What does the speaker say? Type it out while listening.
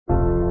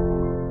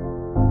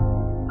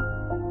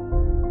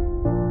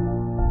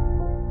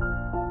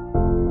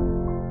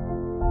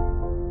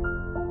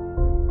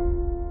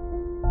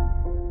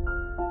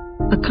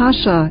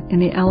akasha in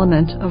the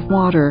element of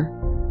water.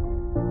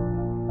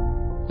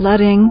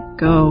 Letting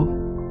go.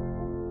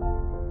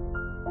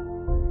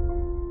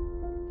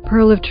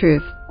 Pearl of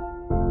Truth.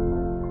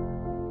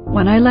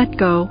 When I let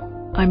go,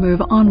 I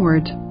move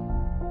onward.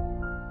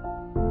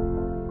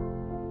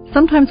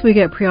 Sometimes we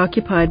get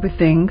preoccupied with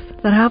things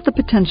that have the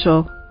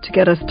potential to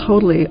get us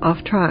totally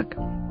off track.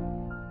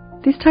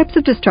 These types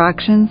of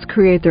distractions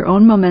create their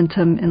own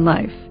momentum in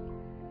life.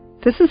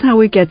 This is how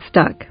we get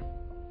stuck.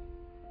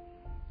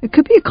 It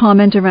could be a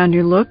comment around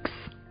your looks,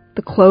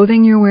 the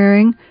clothing you're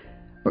wearing,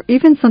 or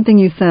even something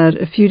you said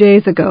a few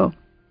days ago.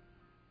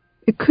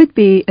 It could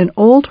be an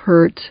old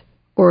hurt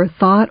or a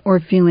thought or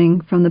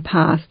feeling from the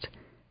past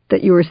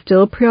that you are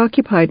still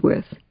preoccupied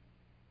with.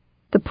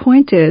 The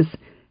point is,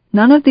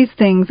 none of these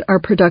things are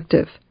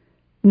productive,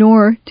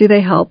 nor do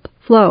they help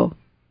flow.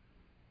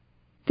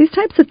 These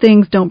types of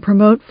things don't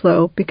promote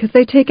flow because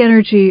they take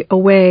energy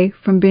away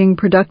from being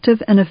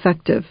productive and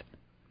effective.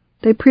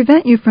 They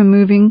prevent you from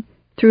moving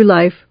through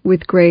life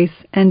with grace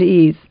and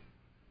ease.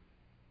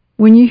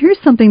 When you hear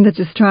something that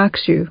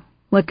distracts you,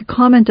 like a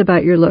comment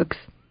about your looks,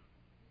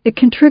 it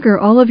can trigger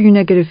all of your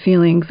negative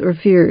feelings or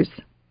fears.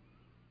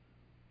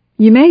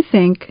 You may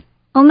think,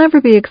 I'll never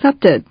be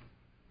accepted.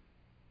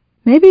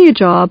 Maybe a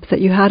job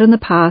that you had in the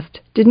past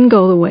didn't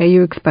go the way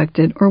you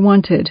expected or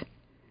wanted.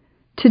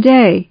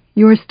 Today,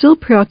 you are still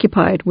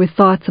preoccupied with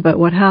thoughts about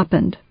what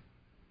happened.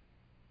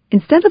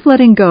 Instead of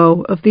letting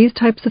go of these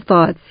types of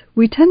thoughts,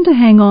 we tend to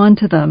hang on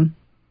to them.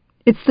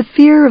 It's the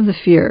fear of the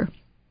fear.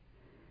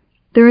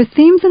 There are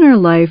themes in our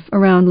life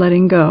around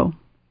letting go.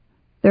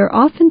 They're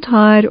often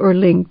tied or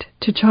linked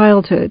to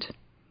childhood.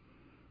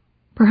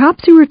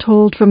 Perhaps you were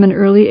told from an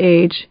early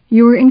age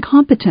you were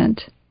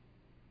incompetent.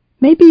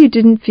 Maybe you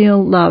didn't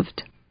feel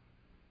loved.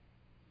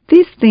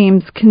 These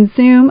themes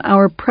consume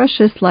our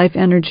precious life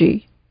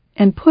energy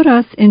and put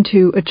us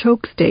into a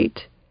choke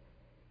state.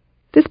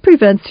 This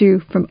prevents you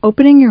from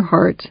opening your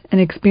heart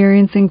and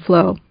experiencing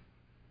flow.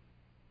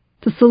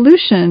 The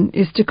solution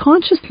is to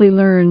consciously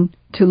learn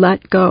to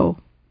let go.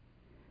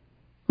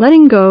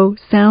 Letting go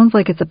sounds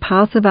like it's a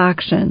passive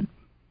action,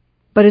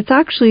 but it's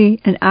actually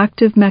an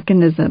active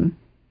mechanism.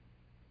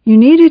 You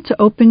need it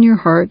to open your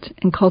heart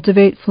and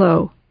cultivate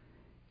flow.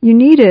 You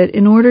need it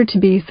in order to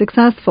be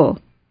successful.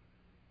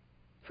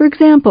 For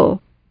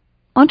example,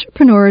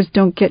 entrepreneurs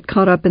don't get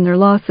caught up in their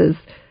losses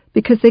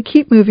because they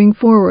keep moving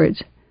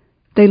forward.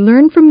 They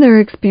learn from their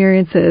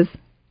experiences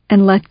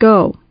and let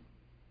go.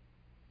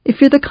 If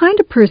you're the kind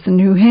of person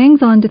who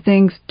hangs on to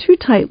things too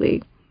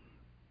tightly,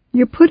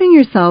 you're putting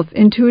yourself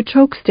into a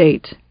choke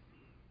state.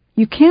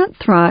 You can't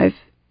thrive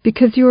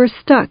because you are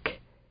stuck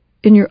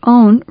in your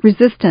own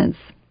resistance.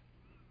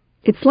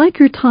 It's like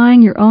you're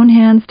tying your own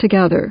hands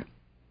together.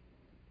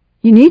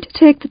 You need to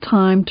take the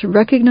time to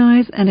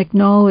recognize and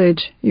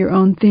acknowledge your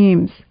own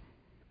themes.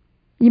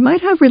 You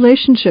might have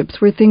relationships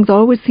where things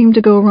always seem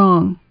to go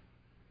wrong.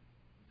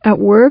 At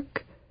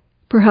work,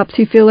 perhaps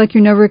you feel like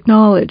you're never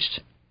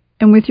acknowledged,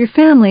 and with your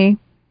family,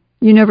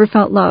 you never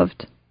felt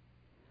loved.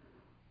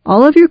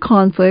 All of your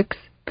conflicts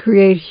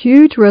create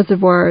huge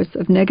reservoirs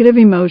of negative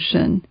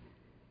emotion,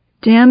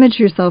 damage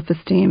your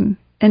self-esteem,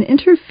 and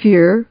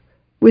interfere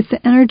with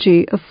the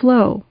energy of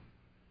flow.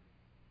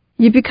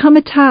 You become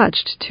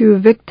attached to a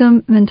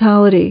victim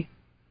mentality.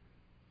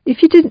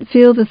 If you didn't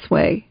feel this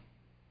way,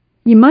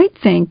 you might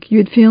think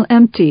you'd feel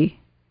empty,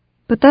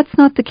 but that's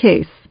not the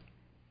case.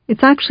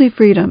 It's actually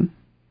freedom.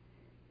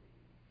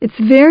 It's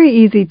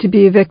very easy to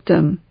be a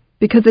victim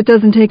because it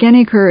doesn't take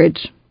any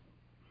courage.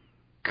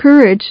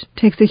 Courage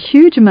takes a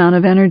huge amount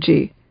of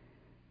energy,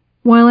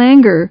 while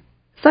anger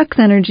sucks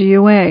energy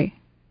away.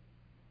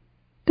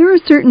 There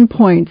are certain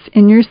points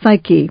in your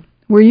psyche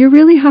where you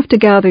really have to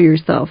gather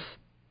yourself.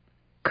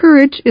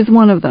 Courage is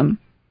one of them.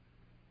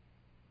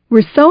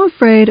 We're so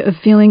afraid of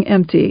feeling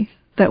empty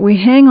that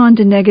we hang on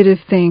to negative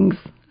things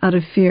out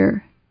of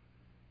fear.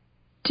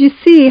 Do you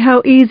see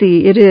how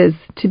easy it is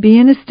to be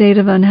in a state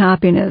of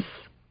unhappiness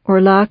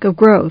or lack of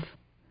growth?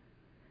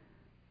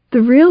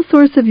 The real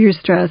source of your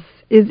stress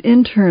is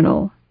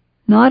internal,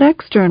 not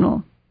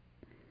external.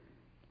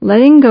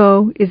 Letting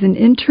go is an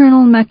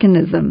internal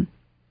mechanism,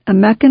 a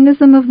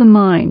mechanism of the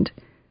mind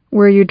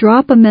where you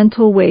drop a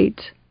mental weight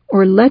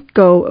or let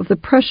go of the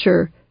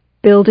pressure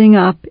building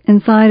up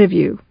inside of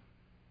you.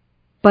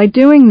 By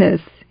doing this,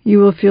 you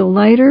will feel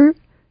lighter,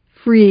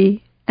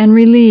 free, and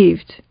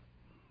relieved.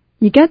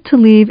 You get to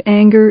leave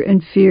anger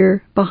and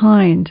fear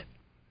behind.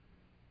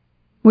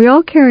 We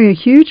all carry a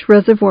huge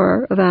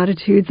reservoir of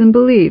attitudes and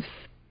beliefs.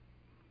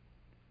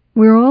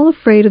 We're all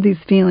afraid of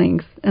these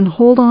feelings and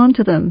hold on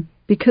to them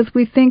because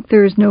we think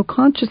there is no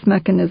conscious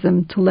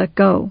mechanism to let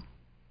go.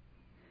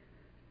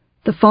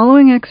 The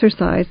following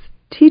exercise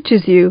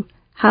teaches you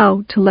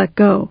how to let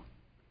go.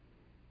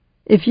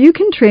 If you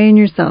can train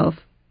yourself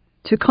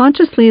to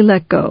consciously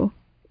let go,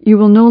 you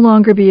will no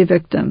longer be a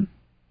victim.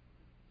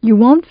 You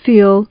won't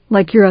feel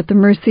like you're at the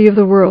mercy of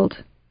the world.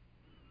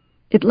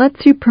 It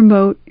lets you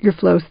promote your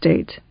flow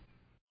state.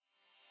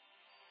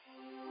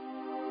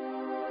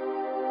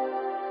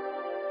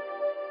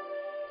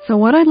 So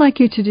what I'd like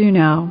you to do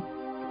now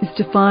is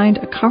to find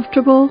a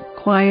comfortable,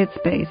 quiet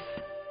space.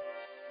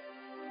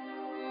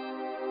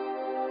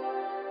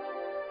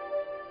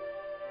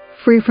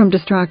 Free from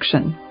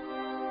distraction.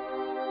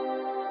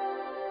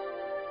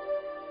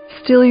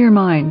 Still your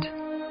mind.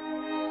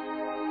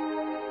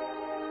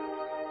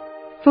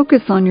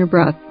 Focus on your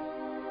breath.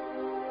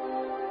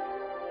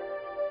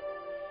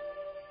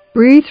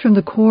 Breathe from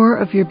the core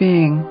of your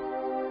being.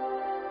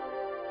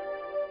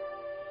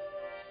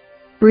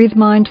 Breathe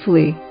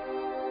mindfully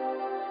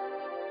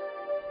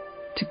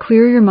to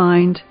clear your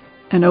mind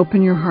and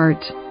open your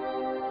heart.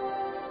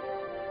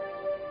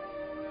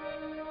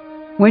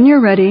 When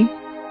you're ready,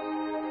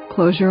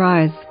 close your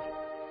eyes.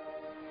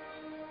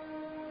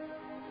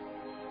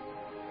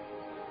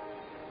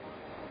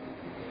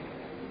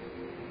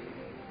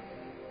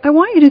 I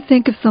want you to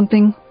think of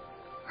something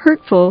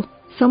hurtful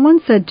someone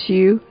said to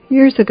you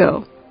years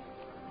ago.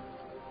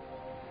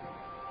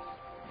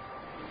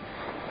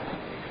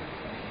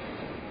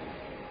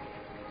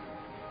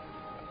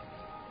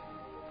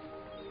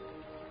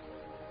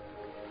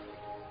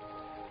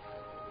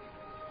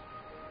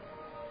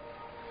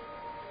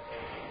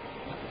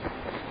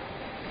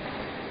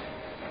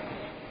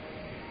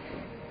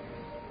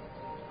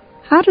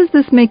 How does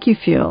this make you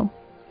feel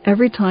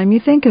every time you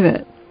think of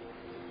it?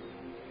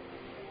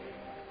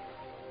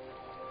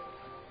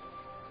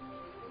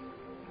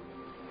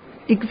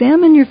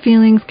 Examine your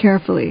feelings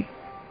carefully.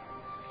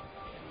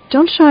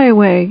 Don't shy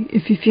away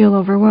if you feel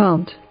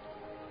overwhelmed.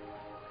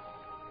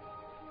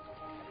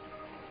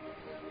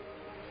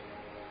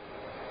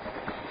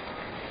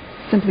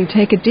 Simply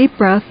take a deep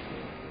breath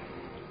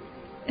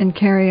and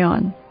carry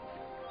on.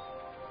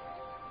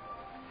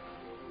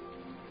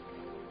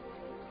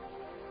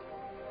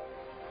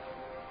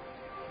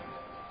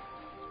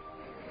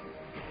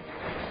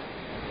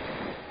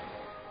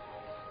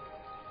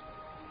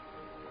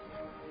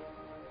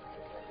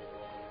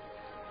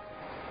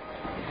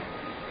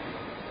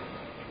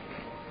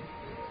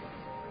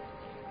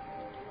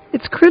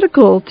 It's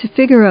critical to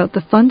figure out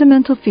the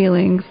fundamental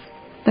feelings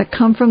that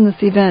come from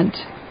this event.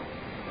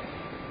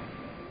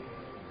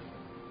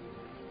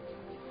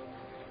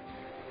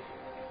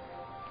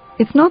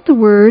 It's not the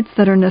words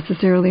that are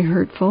necessarily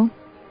hurtful.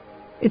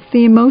 It's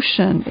the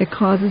emotion it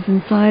causes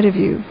inside of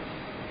you,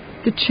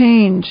 the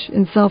change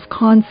in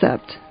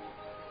self-concept,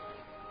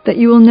 that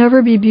you will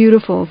never be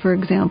beautiful, for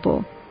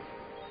example,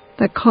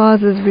 that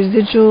causes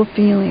residual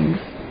feelings.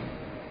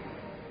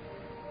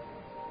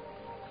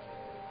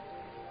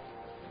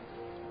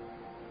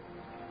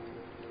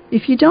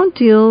 If you don't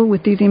deal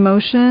with these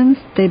emotions,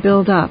 they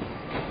build up.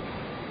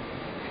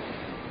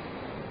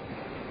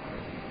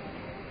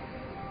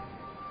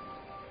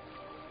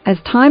 As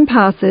time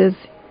passes,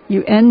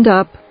 you end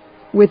up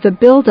with a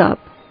build-up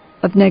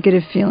of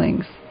negative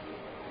feelings.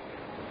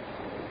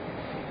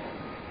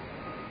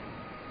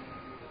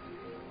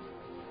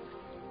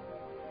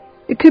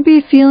 It could be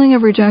a feeling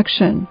of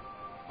rejection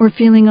or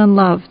feeling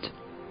unloved.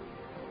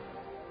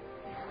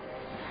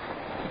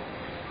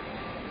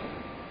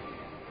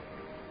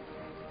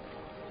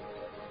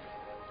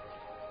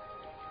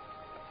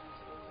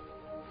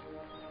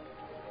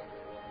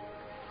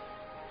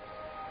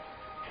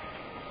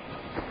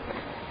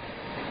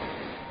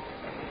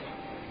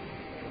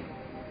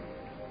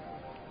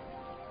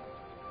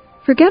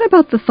 Forget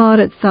about the thought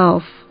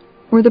itself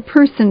or the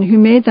person who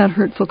made that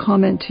hurtful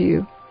comment to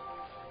you.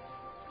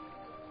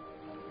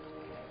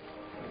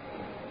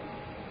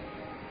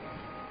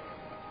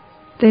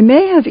 They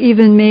may have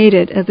even made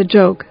it as a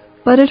joke,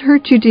 but it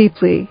hurt you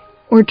deeply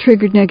or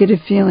triggered negative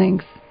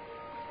feelings.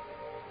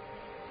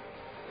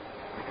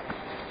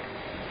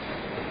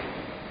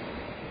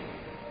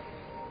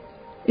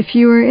 If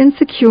you are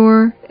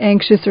insecure,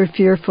 anxious, or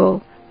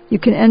fearful, you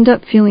can end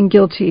up feeling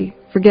guilty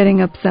for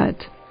getting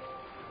upset.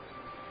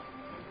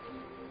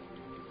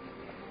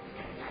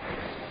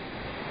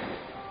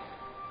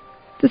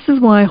 This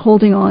is why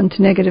holding on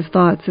to negative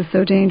thoughts is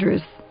so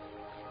dangerous.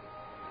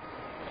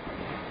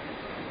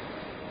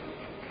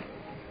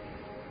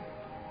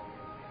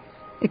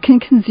 It can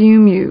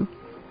consume you,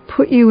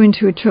 put you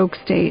into a choke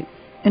state,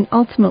 and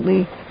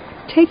ultimately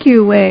take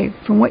you away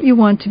from what you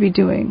want to be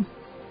doing.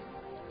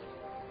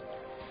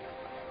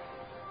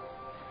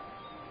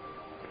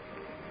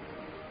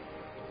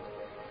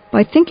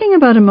 By thinking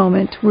about a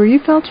moment where you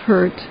felt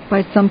hurt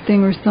by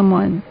something or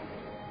someone,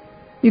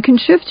 you can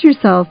shift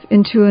yourself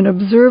into an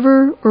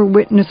observer or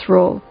witness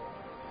role.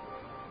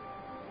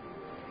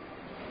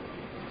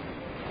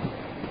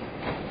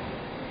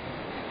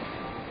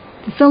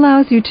 This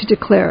allows you to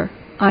declare,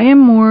 I am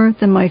more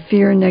than my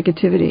fear and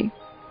negativity.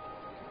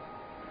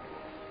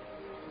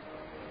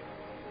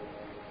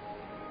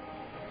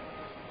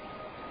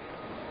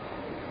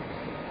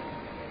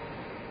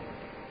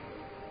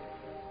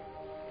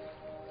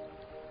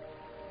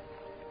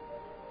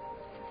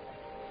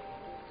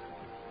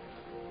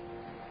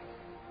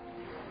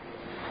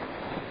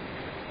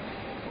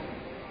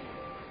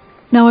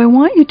 Now I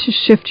want you to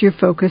shift your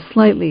focus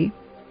slightly.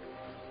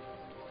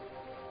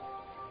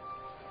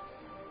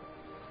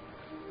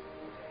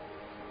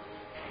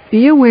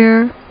 Be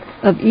aware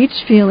of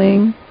each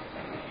feeling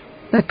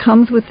that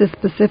comes with this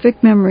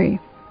specific memory.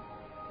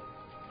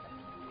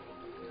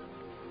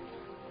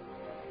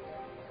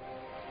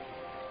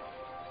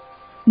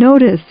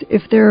 Notice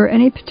if there are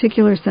any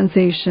particular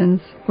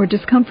sensations or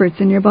discomforts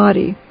in your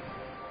body.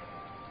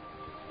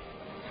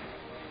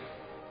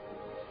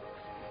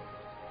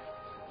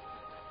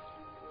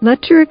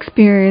 Let your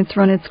experience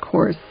run its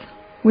course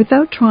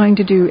without trying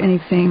to do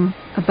anything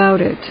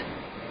about it.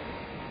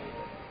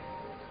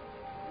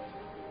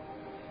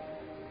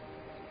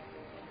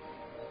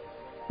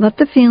 Let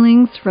the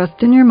feelings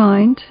rest in your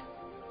mind.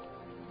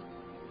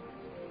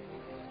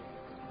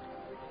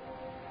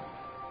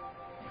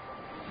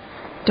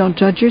 Don't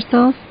judge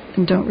yourself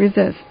and don't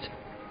resist.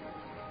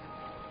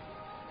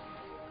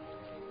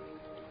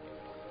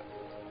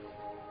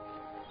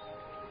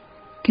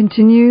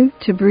 Continue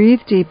to breathe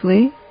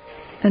deeply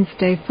and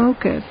stay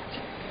focused.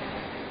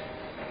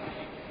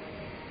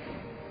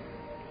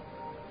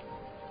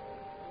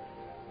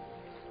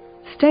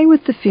 Stay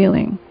with the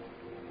feeling.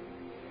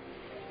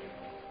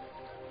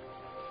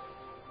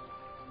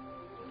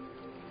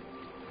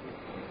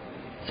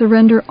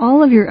 Surrender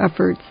all of your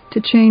efforts to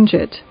change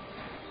it.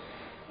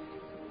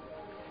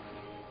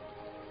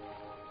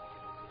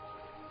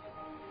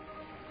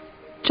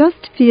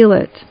 Just feel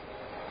it.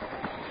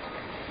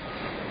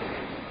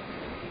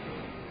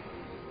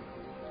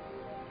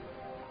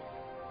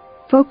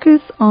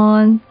 Focus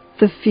on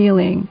the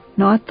feeling,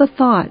 not the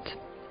thought.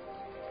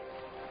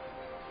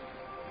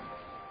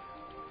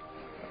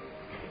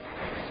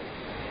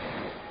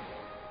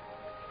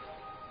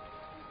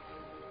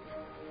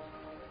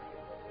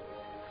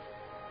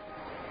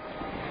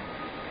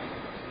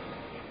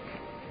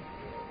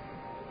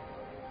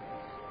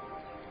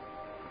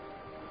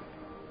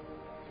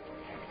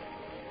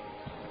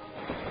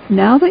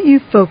 Now that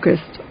you've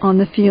focused on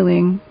the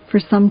feeling for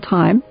some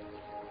time,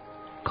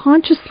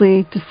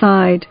 consciously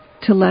decide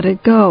to let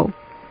it go.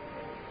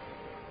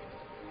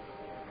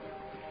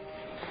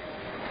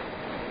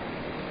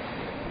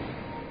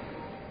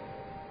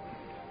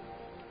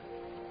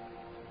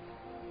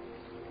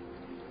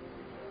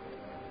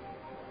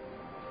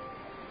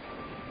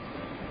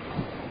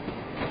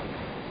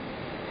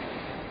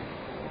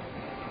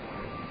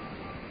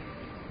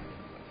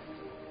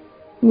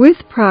 With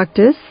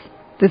practice,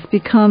 this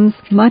becomes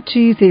much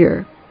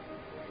easier.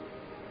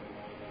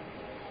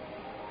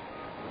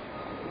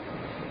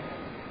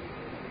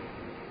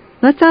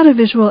 Let's add a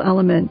visual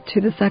element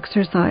to this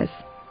exercise.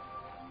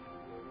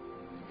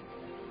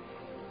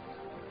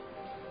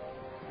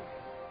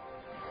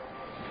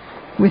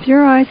 With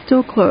your eyes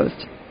still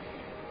closed,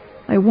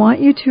 I want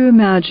you to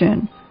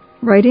imagine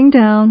writing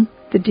down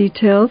the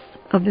details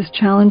of this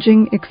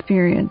challenging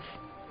experience.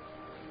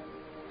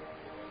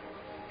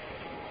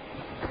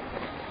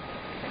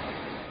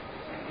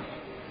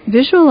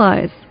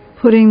 Visualize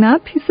putting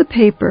that piece of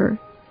paper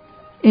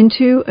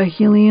into a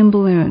helium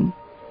balloon.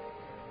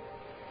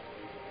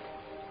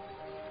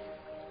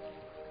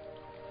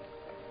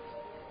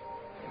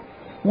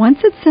 Once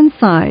it's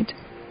inside,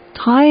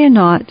 tie a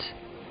knot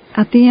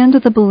at the end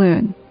of the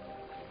balloon.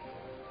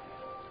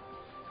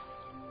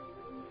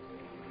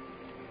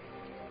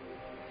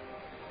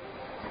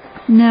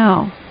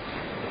 Now,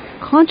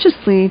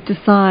 consciously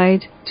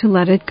decide to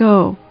let it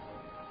go.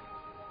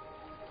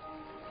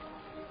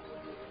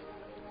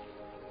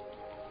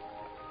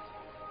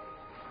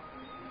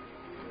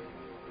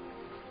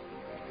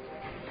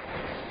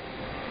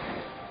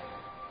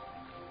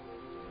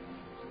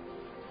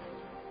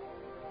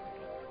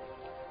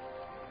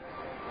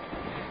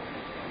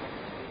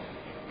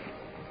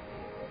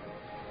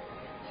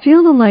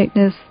 Feel the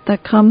lightness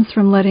that comes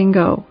from letting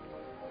go,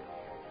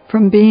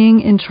 from being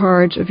in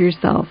charge of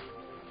yourself.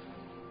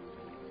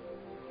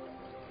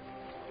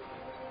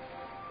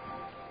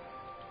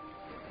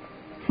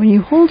 When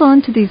you hold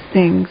on to these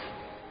things,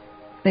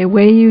 they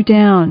weigh you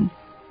down.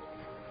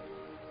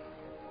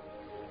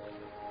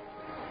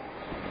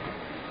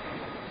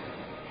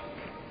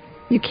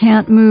 You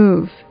can't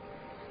move.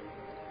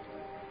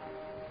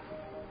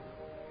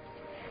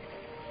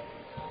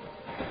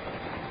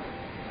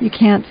 You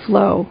can't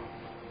flow.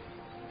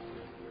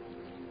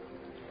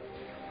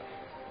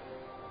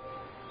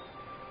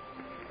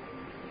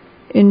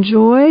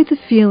 Enjoy the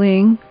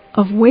feeling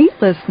of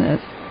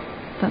weightlessness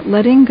that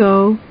letting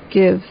go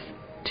gives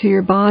to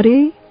your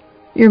body,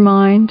 your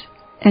mind,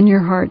 and your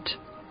heart.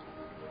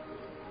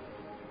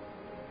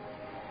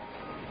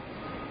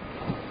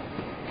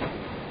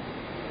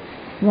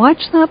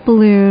 Watch that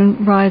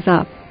balloon rise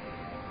up,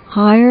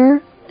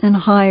 higher and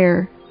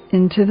higher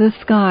into the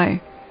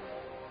sky.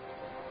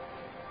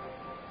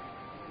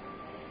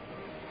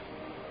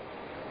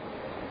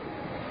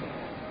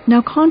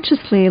 Now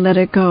consciously let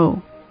it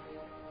go.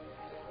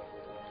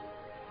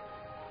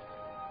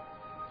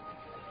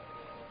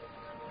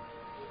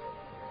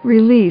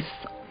 Release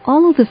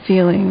all of the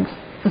feelings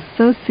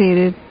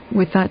associated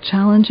with that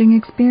challenging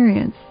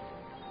experience.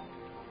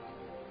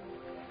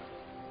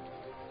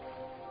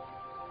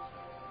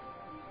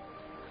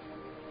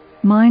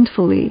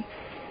 Mindfully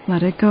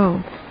let it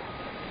go.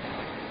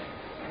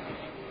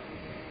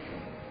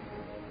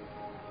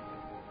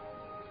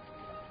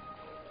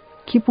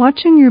 Keep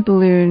watching your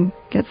balloon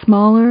get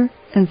smaller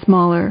and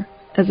smaller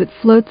as it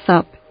floats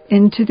up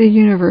into the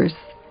universe,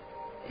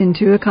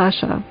 into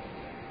Akasha.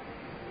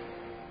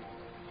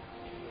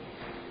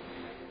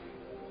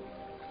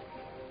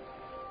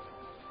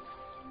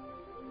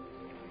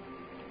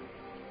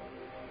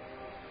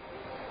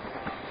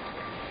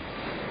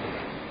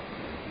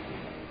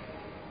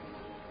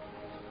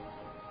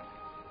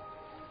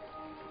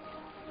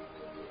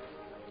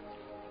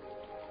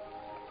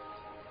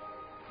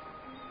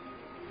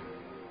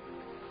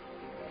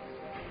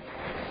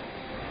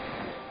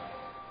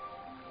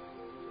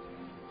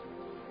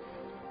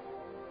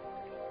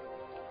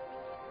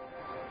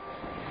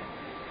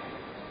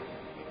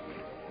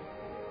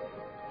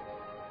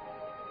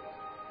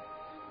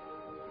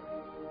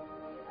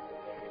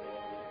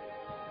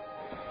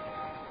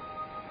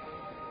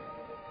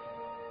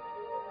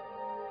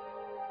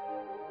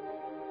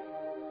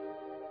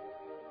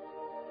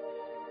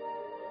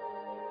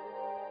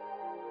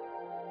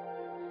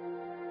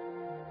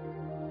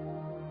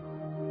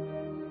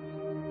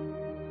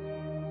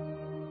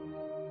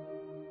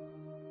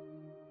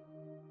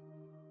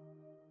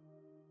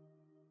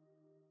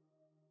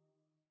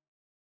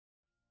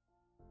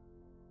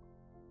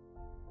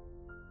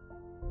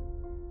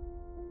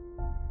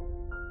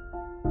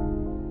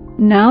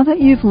 Now that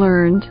you've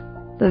learned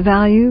the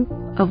value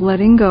of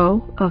letting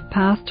go of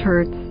past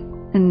hurts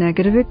and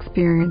negative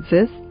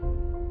experiences,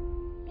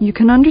 you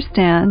can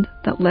understand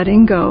that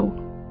letting go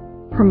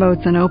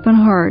promotes an open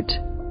heart,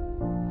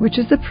 which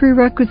is a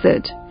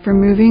prerequisite for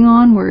moving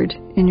onward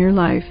in your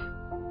life.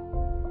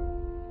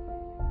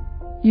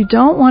 You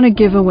don't want to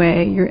give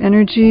away your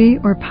energy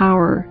or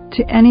power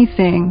to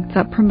anything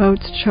that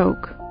promotes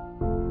choke.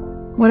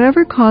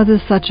 Whatever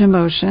causes such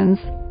emotions,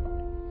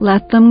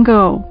 let them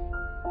go.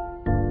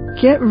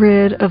 Get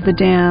rid of the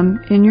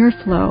dam in your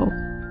flow.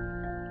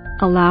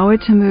 Allow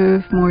it to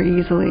move more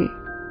easily.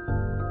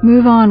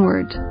 Move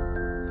onward.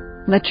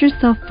 Let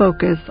yourself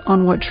focus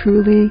on what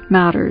truly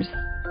matters.